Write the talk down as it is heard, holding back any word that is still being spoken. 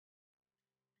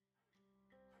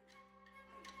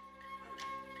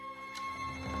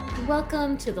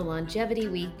Welcome to the Longevity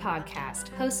Week podcast,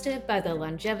 hosted by the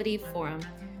Longevity Forum.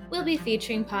 We'll be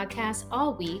featuring podcasts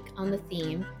all week on the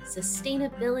theme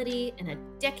Sustainability in a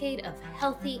Decade of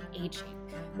Healthy Aging,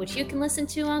 which you can listen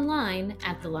to online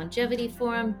at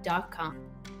thelongevityforum.com.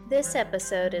 This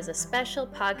episode is a special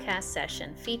podcast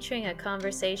session featuring a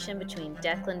conversation between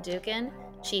Declan Doogan,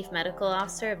 Chief Medical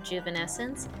Officer of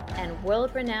Juvenescence, and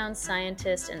world-renowned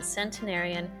scientist and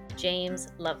centenarian James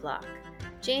Lovelock.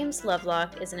 James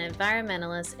Lovelock is an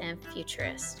environmentalist and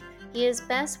futurist. He is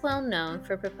best well known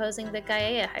for proposing the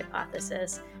Gaia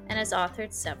hypothesis and has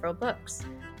authored several books.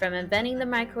 From inventing the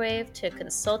microwave to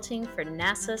consulting for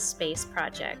NASA's space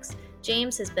projects,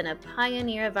 James has been a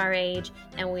pioneer of our age,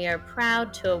 and we are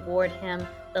proud to award him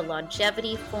the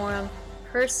Longevity Forum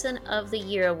Person of the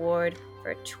Year Award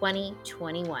for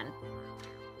 2021.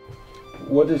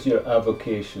 What is your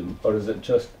avocation, or is it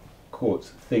just,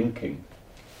 quotes, thinking?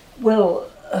 Well,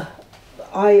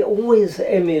 I always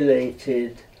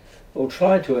emulated, or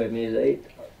tried to emulate,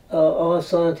 our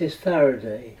scientist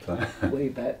Faraday way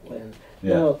back when.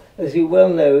 Yeah. Now, as you well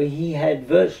know, he had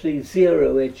virtually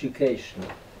zero education.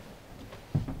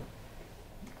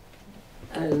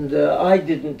 And I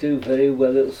didn't do very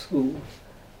well at school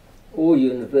or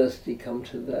university, come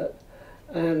to that.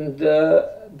 And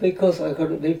because I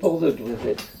couldn't be bothered with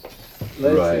it,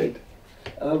 mostly. Right.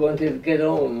 I wanted to get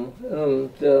on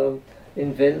and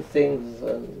invent things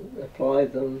and apply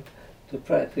them to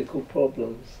practical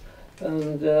problems.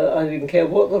 And I didn't care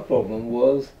what the problem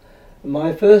was.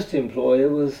 My first employer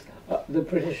was the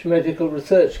British Medical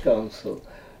Research Council.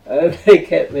 And they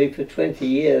kept me for 20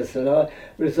 years, and I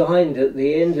resigned at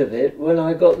the end of it when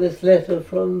I got this letter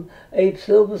from Abe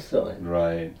Silverstein.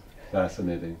 Right,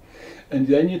 fascinating. And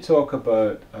then you talk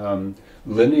about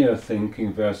linear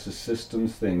thinking versus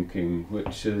systems thinking,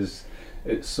 which is,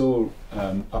 it's so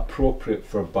appropriate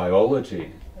for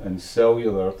biology and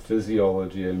cellular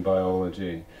physiology and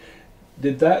biology.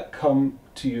 Did that come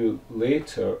to you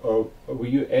later, or were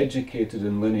you educated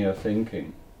in linear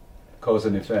thinking, cause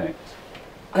and effect?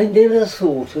 I never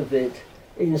thought of it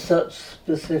in such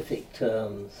specific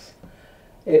terms.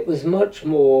 It was much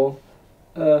more,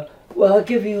 well, I'll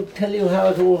tell you how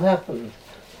it all happened.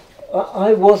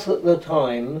 I was at the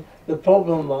time, the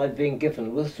problem I'd been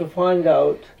given was to find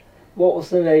out what was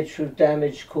the nature of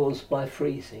damage caused by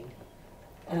freezing.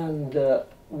 And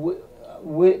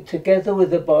we, together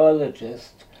with a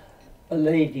biologist, a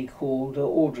lady called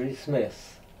Audrey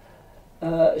Smith,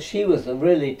 she was a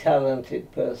really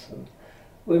talented person.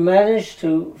 We managed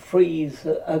to freeze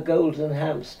a golden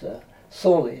hamster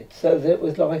solid, so that it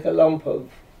was like a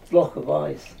block of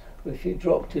ice if you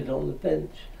dropped it on the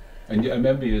bench. And I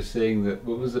remember you saying that,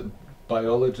 what was it,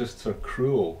 biologists are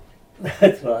cruel.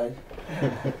 That's right.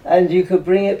 And you could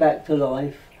bring it back to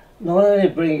life. Not only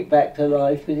bring it back to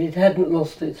life, but it hadn't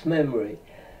lost its memory.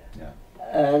 Yeah.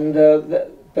 And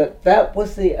but that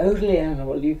was the only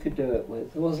animal you could do it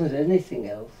with. There wasn't anything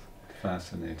else.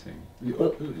 Fascinating.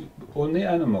 Only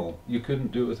animal? You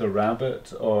couldn't do it with a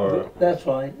rabbit or... That's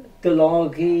right.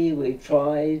 Galagi, we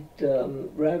tried,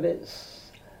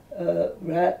 rabbits,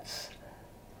 rats,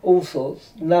 all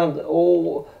sorts.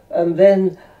 And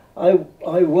then I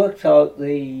worked out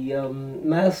the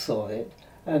maths of it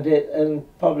and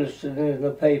published it in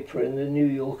a paper in the New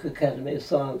York Academy of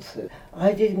Sciences.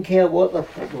 I didn't care what the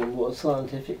problem was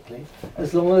scientifically,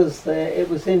 as long as it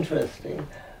was interesting.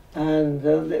 And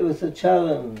it was a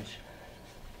challenge,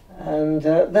 and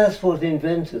that's what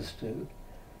inventors do.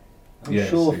 I'm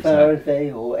sure exactly.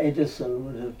 Faraday or Edison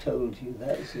would have told you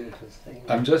that sort of thing.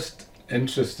 I'm just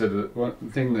interested in one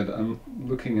thing that I'm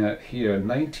looking at here,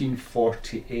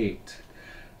 1948,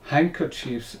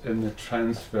 handkerchiefs in the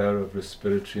transfer of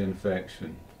respiratory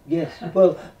infection. Yes,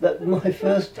 well, my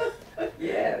first...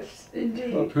 Yes,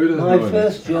 indeed. Well, Who doesn't my know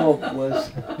first job was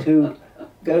to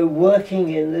go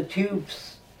working in the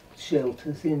tubes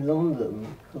shelters in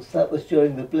London, because that was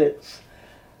during the Blitz,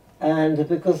 and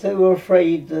because they were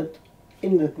afraid that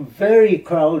in the very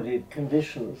crowded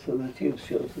conditions of the tube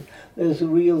shelters there was a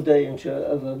real danger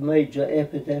of a major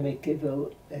epidemic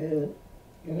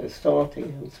starting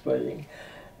and spreading.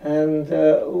 And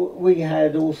we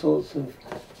had all sorts of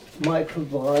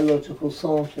microbiological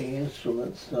sampling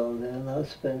instruments down there, and I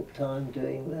spent time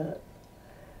doing that.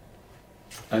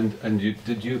 And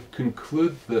did you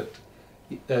conclude that,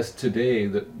 as today,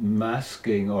 that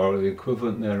masking or the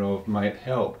equivalent thereof might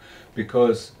help?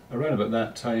 Because around about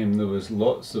that time there was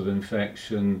lots of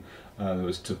infection, there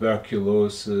was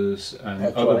tuberculosis and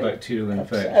That's other right. bacterial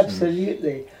infections.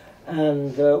 Absolutely.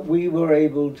 And we were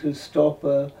able to stop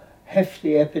a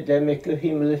hefty epidemic of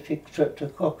hemolytic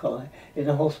streptococci in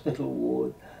a hospital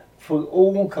ward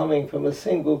all coming from a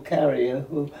single carrier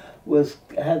who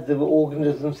had the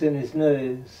organisms in his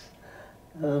nose,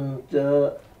 and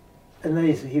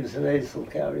he was a nasal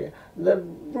carrier. The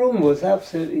room was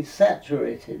absolutely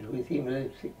saturated with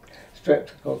hemolytic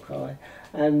streptococci,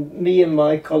 and me and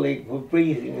my colleague were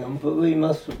breathing them, but we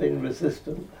must have been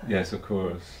resistant. Yes, of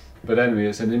course. But anyway,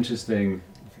 it's an interesting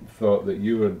thought that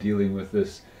you were dealing with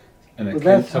this, and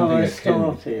that's how I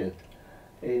started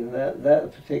in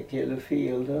that particular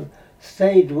field, and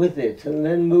stayed with it, and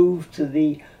then moved to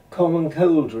the Common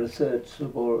Cold Research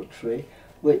Laboratory,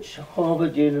 which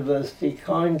Harvard University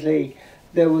kindly,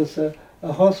 there was a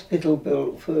hospital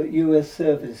built for US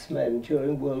servicemen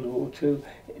during World War II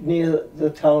near the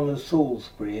town of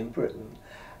Salisbury in Britain.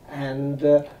 And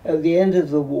at the end of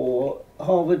the war,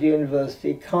 Harvard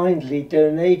University kindly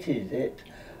donated it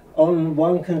on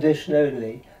one condition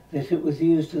only, that it was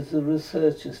used as a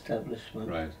research establishment.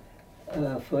 Right.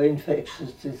 For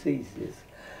infectious diseases.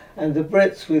 And the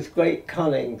Brits, with great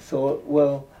cunning, thought,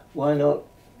 well, why not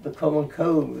the common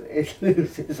cold? It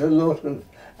loses a lot of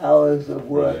hours of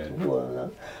work and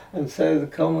whatnot. And so the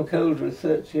Common Cold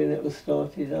Research Unit was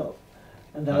started up,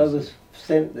 and I was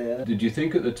sent there. Did you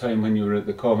think at the time when you were at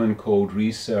the Common Cold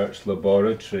Research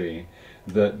Laboratory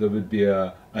that there would be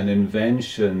an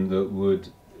invention that would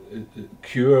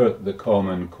cure the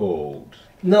common cold?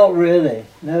 Not really,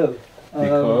 no.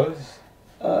 Because?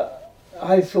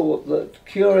 I thought that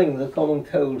curing the common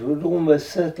cold would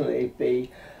almost certainly be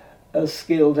a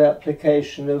skilled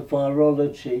application of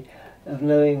virology, of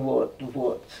knowing what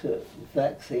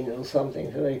vaccine or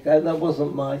something to make. That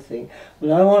wasn't my thing,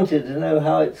 but I wanted to know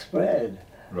how it spread.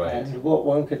 Right. And what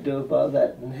one could do about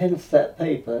that, and hence that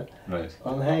paper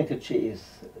on handkerchiefs,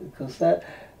 because that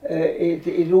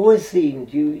it always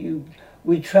seemed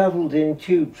we travelled in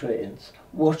tube trains,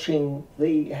 watching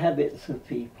the habits of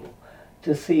people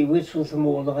to see which was the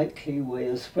more likely way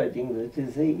of spreading the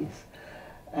disease.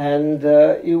 And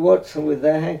you watch them with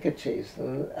their handkerchiefs,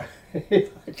 and I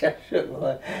just shook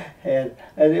my head,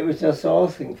 and it was just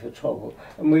asking for trouble.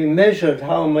 And we measured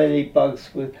how many bugs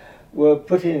were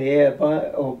put in the air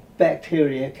or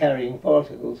bacteria-carrying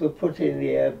particles were put in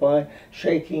the air by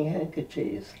shaking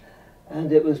handkerchiefs,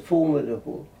 and it was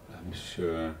formidable. I'm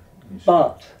sure.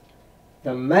 But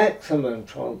the maximum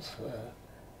transfer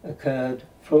occurred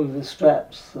from the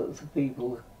straps that the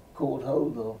people caught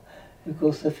hold of,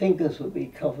 because the fingers would be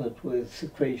covered with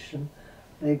secretion.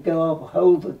 They'd go up,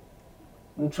 hold it,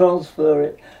 and transfer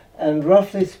it, and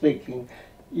roughly speaking,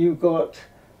 you got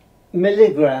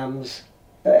milligrams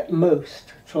at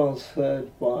most transferred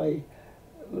by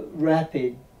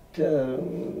rapid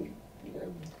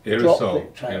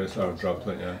aerosol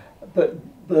droplet, yeah.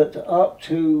 But up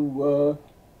to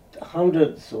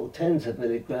hundreds or tens of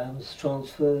milligrams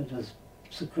transferred as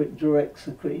direct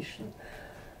secretion.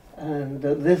 And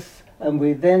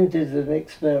we then did an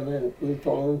experiment with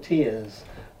volunteers.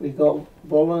 We got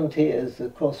volunteers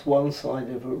across one side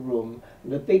of a room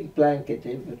and a big blanket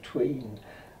in between,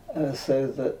 so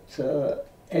that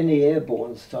any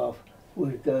airborne staff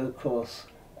would go across,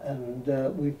 and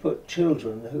we put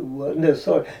children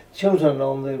children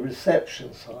on the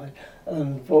reception side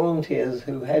and volunteers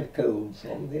who had colds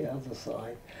on the other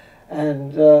side,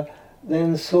 and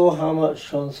then saw how much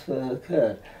transfer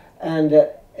occurred. And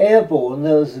airborne,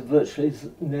 those virtually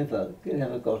never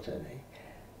got any.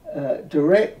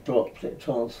 Direct droplet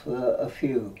transfer, a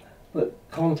few, but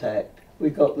contact, we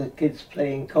got the kids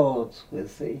playing cards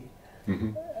with the,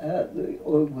 it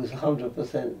was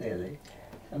 100% nearly.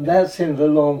 And that's in the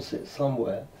Lancet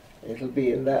somewhere. It'll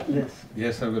be in that list.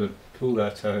 Yes, I'm going to pull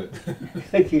that out.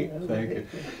 Thank you. Thank you.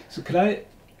 So can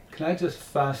I just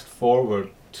fast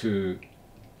forward to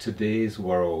today's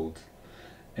world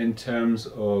in terms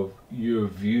of your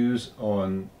views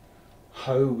on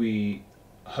how we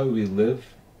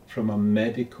live from a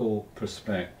medical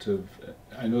perspective?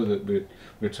 I know that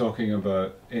we're talking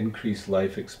about increased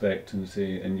life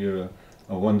expectancy, and you're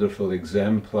a wonderful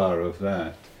exemplar of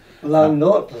that. Well, I'm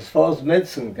not, as far as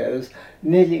medicine goes.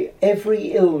 Nearly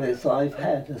every illness I've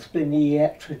had has been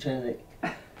iatrogenic.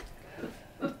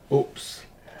 Oops.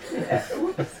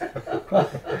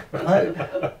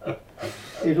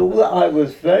 I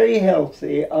was very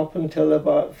healthy up until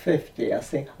about 50. I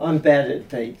think I'm bad at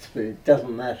dates, but it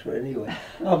doesn't matter anyway.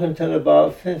 Up until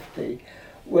about 50,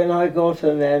 when I got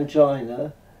an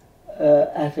angina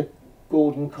at a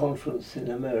Gordon conference in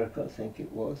America, I think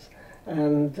it was,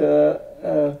 and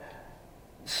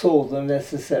saw the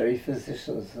necessary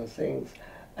physicians and things.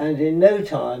 And in no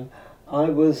time, I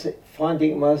was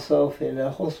finding myself in a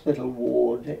hospital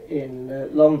ward in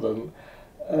London,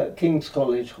 King's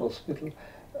College Hospital,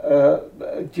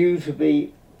 due to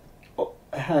be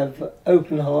have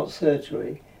open heart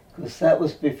surgery, because that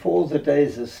was before the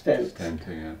days of stents.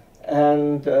 Stenting, yeah.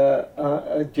 And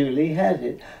Julie had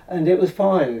it, and it was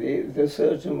fine. The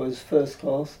surgeon was first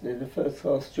class, did a first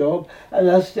class job, and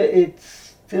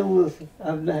it's still,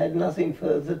 I've had nothing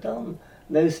further done.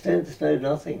 No stents, no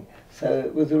nothing. So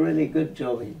it was a really good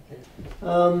job he did.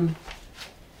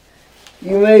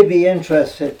 You may be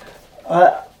interested.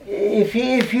 If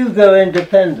you go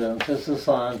independent as a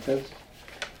scientist,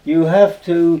 you have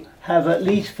to have at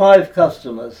least 5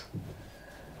 customers.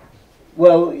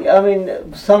 Well, I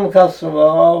mean, some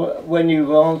customer, when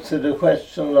you've answered a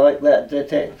question like that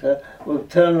detector, will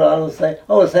turn around and say,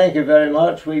 "Oh, thank you very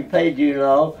much, we paid you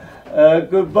now,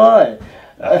 goodbye."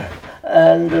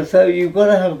 And so you've got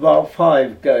to have about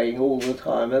 5 going all the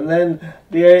time, and then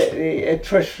the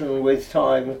attrition with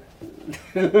time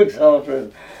looks after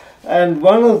it. And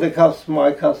one of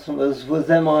my customers was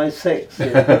MI6.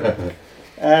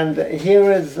 And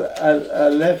here is a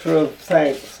letter of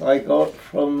thanks I got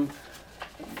from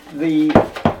the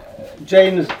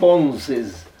James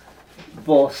Bond's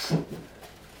boss.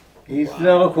 He's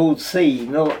now called C,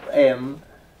 not M.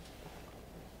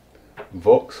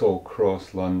 Vauxhall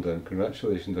Cross, London.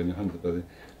 Congratulations on your 100th birthday.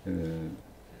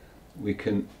 We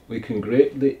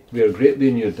are greatly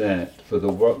in your debt for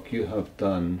the work you have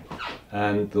done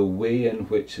and the way in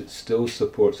which it still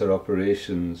supports our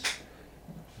operations.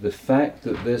 The fact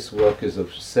that this work is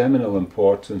of seminal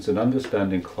importance in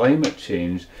understanding climate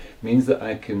change means that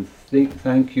I can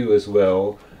thank you as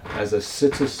well as a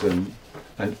citizen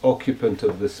and occupant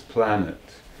of this planet.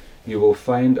 You will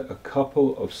find a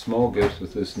couple of small gifts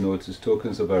with this note as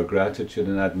tokens of our gratitude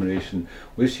and admiration,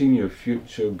 wishing your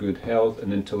future good health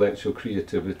and intellectual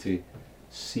creativity.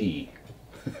 C.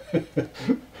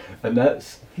 And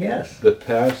that's the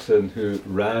person who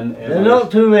ran MI6. There are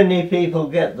not too many people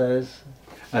get those.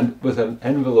 And with an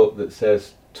envelope that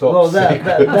says top well, secret.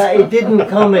 That it didn't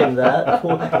come in that.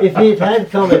 If it had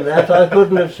come in that, I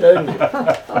couldn't have shown you.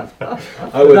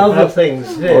 Other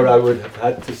things did. Or I would have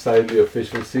had to sign the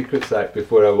Official Secrets Act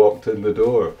before I walked in the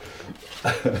door.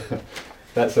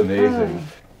 That's amazing.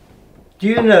 Do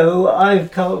you know,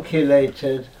 I've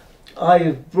calculated,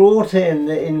 I've brought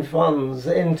in funds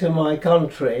into my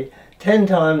country 10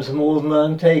 times more than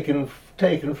I'm taken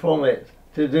from it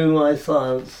to do my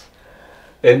science.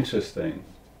 Interesting.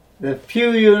 The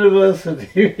few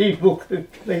university people could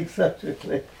make such a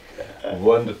thing.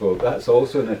 Wonderful. That's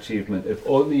also an achievement. If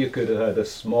only you could have had a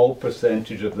small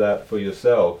percentage of that for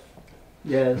yourself.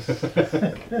 Yes.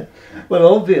 Well,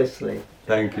 obviously.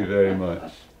 Thank you very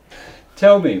much.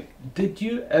 Tell me, did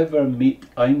you ever meet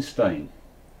Einstein?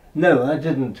 No, I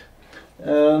didn't.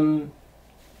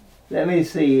 Let me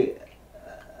see.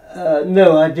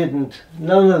 No, I didn't.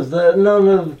 None of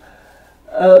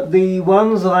the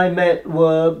ones I met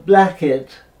were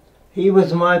Blackett. He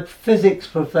was my physics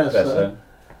professor.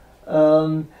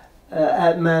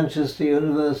 At Manchester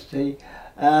University,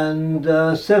 and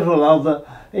several other.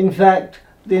 In fact,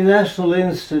 the National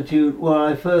Institute where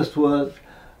I first worked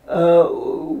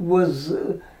was,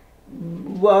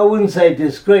 well, I wouldn't say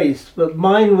disgraced, but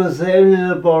mine was the only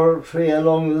laboratory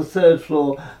along the 3rd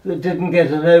floor that didn't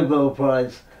get a Nobel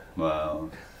Prize. Wow.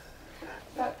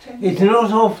 It's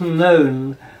not often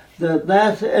known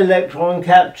that electron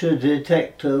capture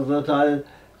detector that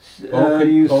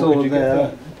you saw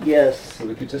there. Yes. So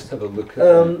we could just have a look at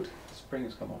it. The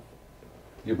spring's come off.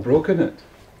 You've broken it.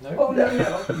 No. Oh,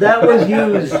 no. That was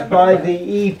used by the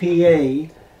EPA,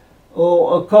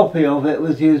 or a copy of it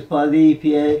was used by the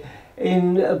EPA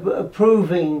in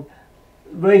approving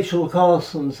Rachel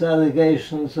Carson's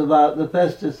allegations about the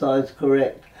pesticides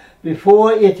correct.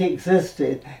 Before it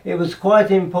existed, it was quite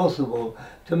impossible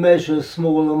to measure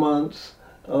small amounts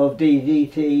of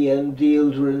DDT and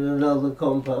dieldrin and other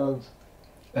compounds.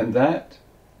 And that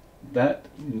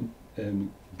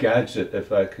gadget,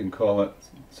 if I can call it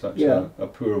such a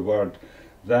poor word,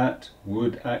 that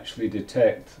would actually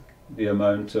detect the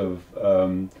amount of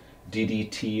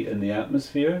DDT in the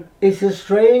atmosphere? It's a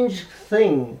strange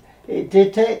thing. It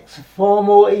detects far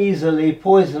more easily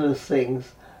poisonous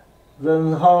things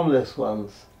than harmless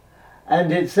ones.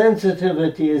 And its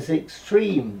sensitivity is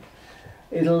extreme.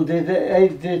 It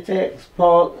detects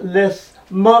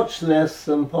much less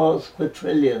than parts per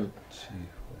trillion.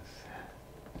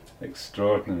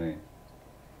 Extraordinary.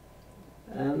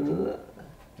 And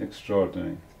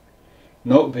extraordinary.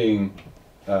 Not being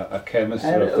a chemist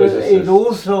or a it physicist.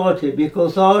 all started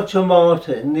because Archer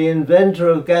Martin, the inventor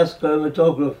of gas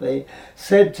chromatography,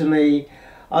 said to me,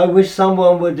 "I wish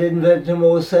someone would invent a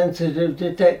more sensitive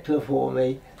detector for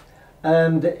me."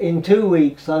 And in 2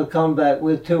 weeks I've come back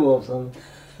with 2 of them.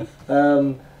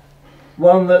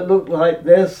 one that looked like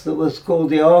this, that was called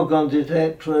the argon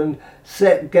detector, and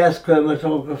set gas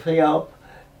chromatography up.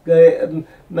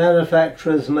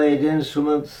 Manufacturers made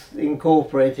instruments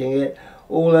incorporating it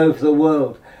all over the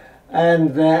world.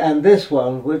 And this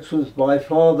one, which was by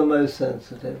far the most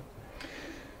sensitive.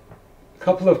 A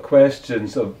couple of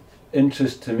questions of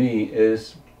interest to me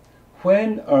is,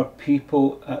 when are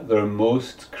people at their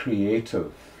most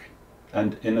creative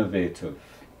and innovative?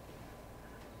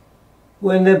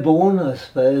 When they're born, I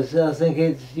suppose. I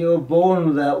think you're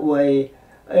born that way.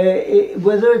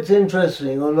 Whether it's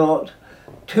interesting or not,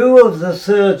 two of the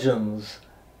surgeons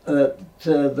at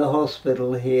the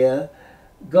hospital here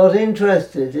got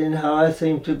interested in how I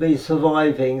seemed to be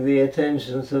surviving the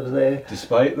attentions of their...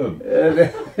 Despite them?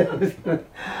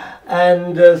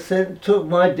 And took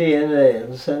my DNA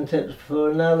and sent it for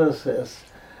analysis.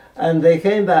 And they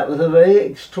came back with a very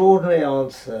extraordinary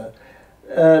answer.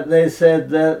 They said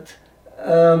that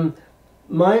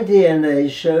my DNA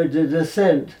showed a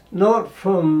descent not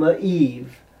from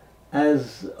Eve,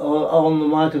 as on the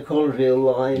mitochondrial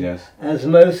line, yes, as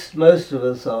most of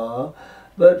us are,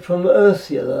 but from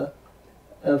Ursula,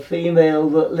 a female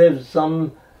that lived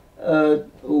some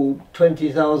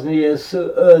 20,000 years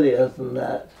earlier than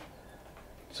that.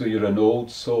 So you're an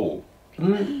old soul.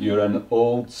 You're an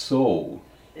old soul.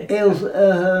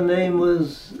 Her name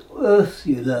was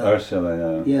Ursula.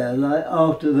 Ursula, yeah. Yeah, like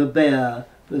after the bear,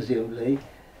 presumably.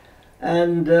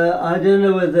 And I don't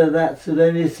know whether that's of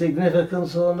any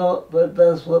significance or not, but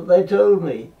that's what they told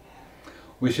me.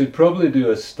 We should probably do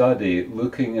a study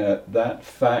looking at that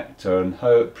factor and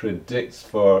how it predicts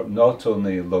for not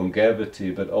only longevity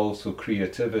but also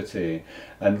creativity,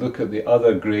 and look at the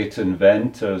other great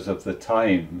inventors of the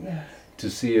time, Yes. to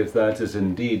see if that is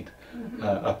indeed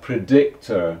a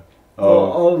predictor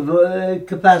Of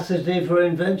capacity for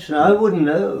invention. I wouldn't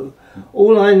know.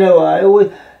 All I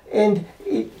know,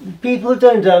 people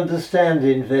don't understand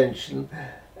invention.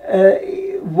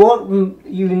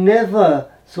 You never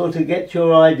sort of get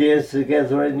your ideas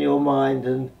together in your mind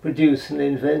and produce an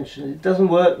invention. It doesn't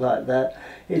work like that.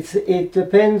 It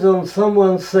depends on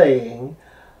someone saying,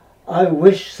 I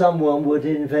wish someone would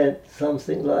invent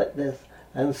something like this,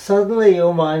 and suddenly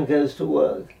your mind goes to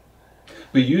work.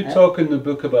 But you talk in the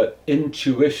book about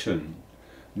intuition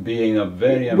being a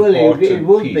very important piece. It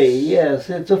would be, yes.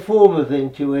 It's a form of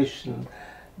intuition.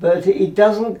 But it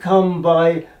doesn't come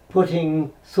by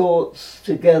putting thoughts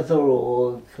together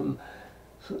or from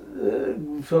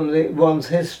one's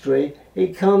history.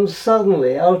 It comes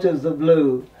suddenly, out of the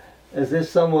blue, as if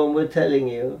someone were telling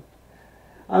you.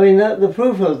 I mean, the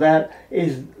proof of that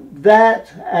is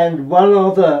that, and one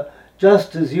other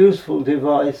just as useful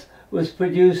device was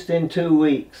produced in 2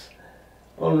 weeks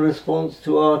on response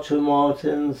to Archer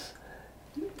Martin's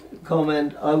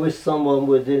comment, I wish someone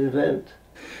would invent.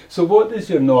 So what does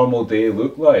your normal day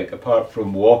look like, apart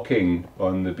from walking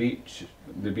on the beach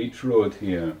road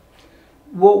here?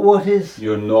 What is...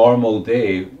 Your normal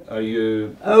day, are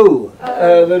you...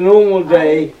 the normal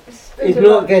day is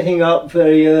not getting up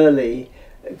very early,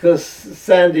 because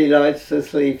Sandy likes to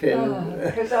sleep in.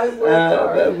 Because I work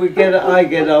hard. I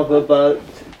get up about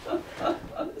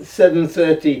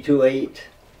 7:30 to 8.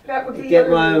 That would be get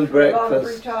my early own for a lot of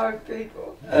breakfast. retired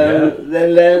people.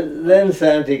 Then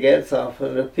Sandy gets up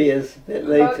and appears a bit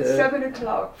About later. 7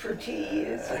 o'clock for tea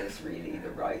is really the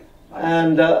right.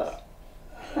 And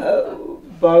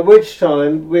by which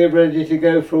time we're ready to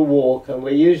go for a walk, and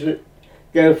we usually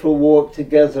go for a walk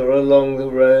together along the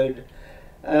road.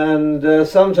 And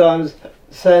sometimes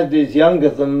Sandy's younger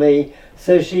than me,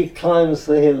 so she climbs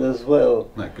the hill as well.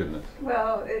 My goodness.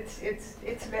 Well,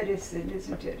 it's medicine,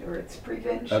 isn't it? Or it's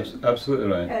prevention. Absolutely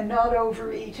right. And not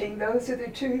overeating. Those are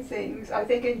the two things. I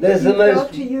think you've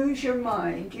got to use your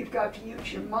mind. You've got to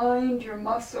use your mind, your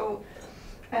muscle,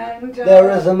 and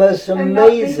there is a most and not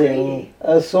be amazing greedy.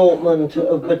 assortment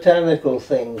of botanical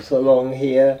things along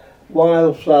here,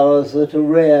 wildflowers that are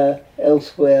rare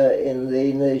elsewhere in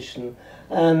the nation.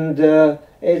 And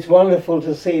it's wonderful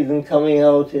to see them coming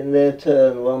out in their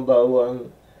turn, one by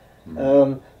one.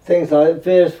 Things like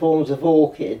various forms of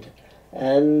orchid,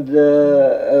 and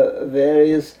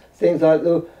various things like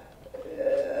the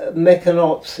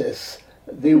Mechanopsis,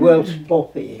 the Welsh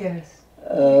poppy. Yes.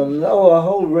 A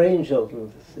whole range of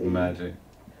them to see. Magic.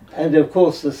 And of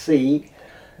course the sea.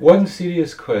 One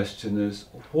serious question is,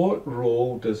 what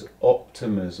role does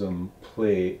optimism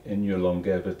play in your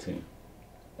longevity?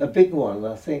 A big one,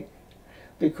 I think,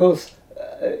 because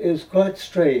it was quite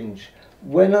strange.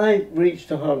 When I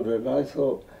reached 100, I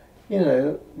thought,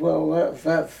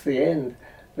 that's the end.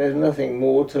 There's nothing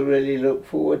more to really look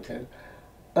forward to.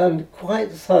 And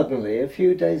quite suddenly, a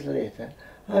few days later,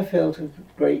 I felt a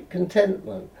great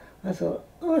contentment. I thought,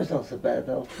 oh, it's not so bad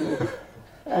after all.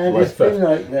 And it's been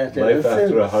like that ever life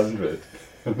since. after 100.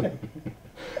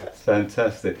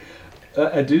 Fantastic.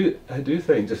 I do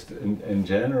think, just in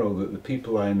general, that the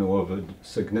people I know of at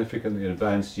significantly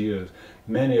advanced years,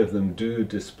 many of them do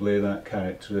display that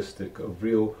characteristic of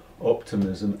real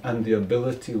optimism and the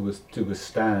ability to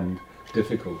withstand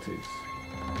difficulties.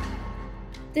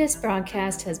 This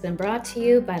broadcast has been brought to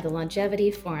you by the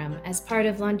Longevity Forum as part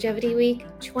of Longevity Week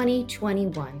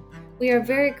 2021. We are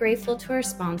very grateful to our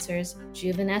sponsors,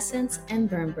 Juvenescence and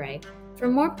Burnbrae. For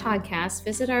more podcasts,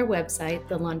 visit our website,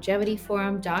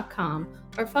 thelongevityforum.com,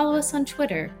 or follow us on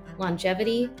Twitter,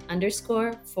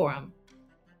 longevity_forum.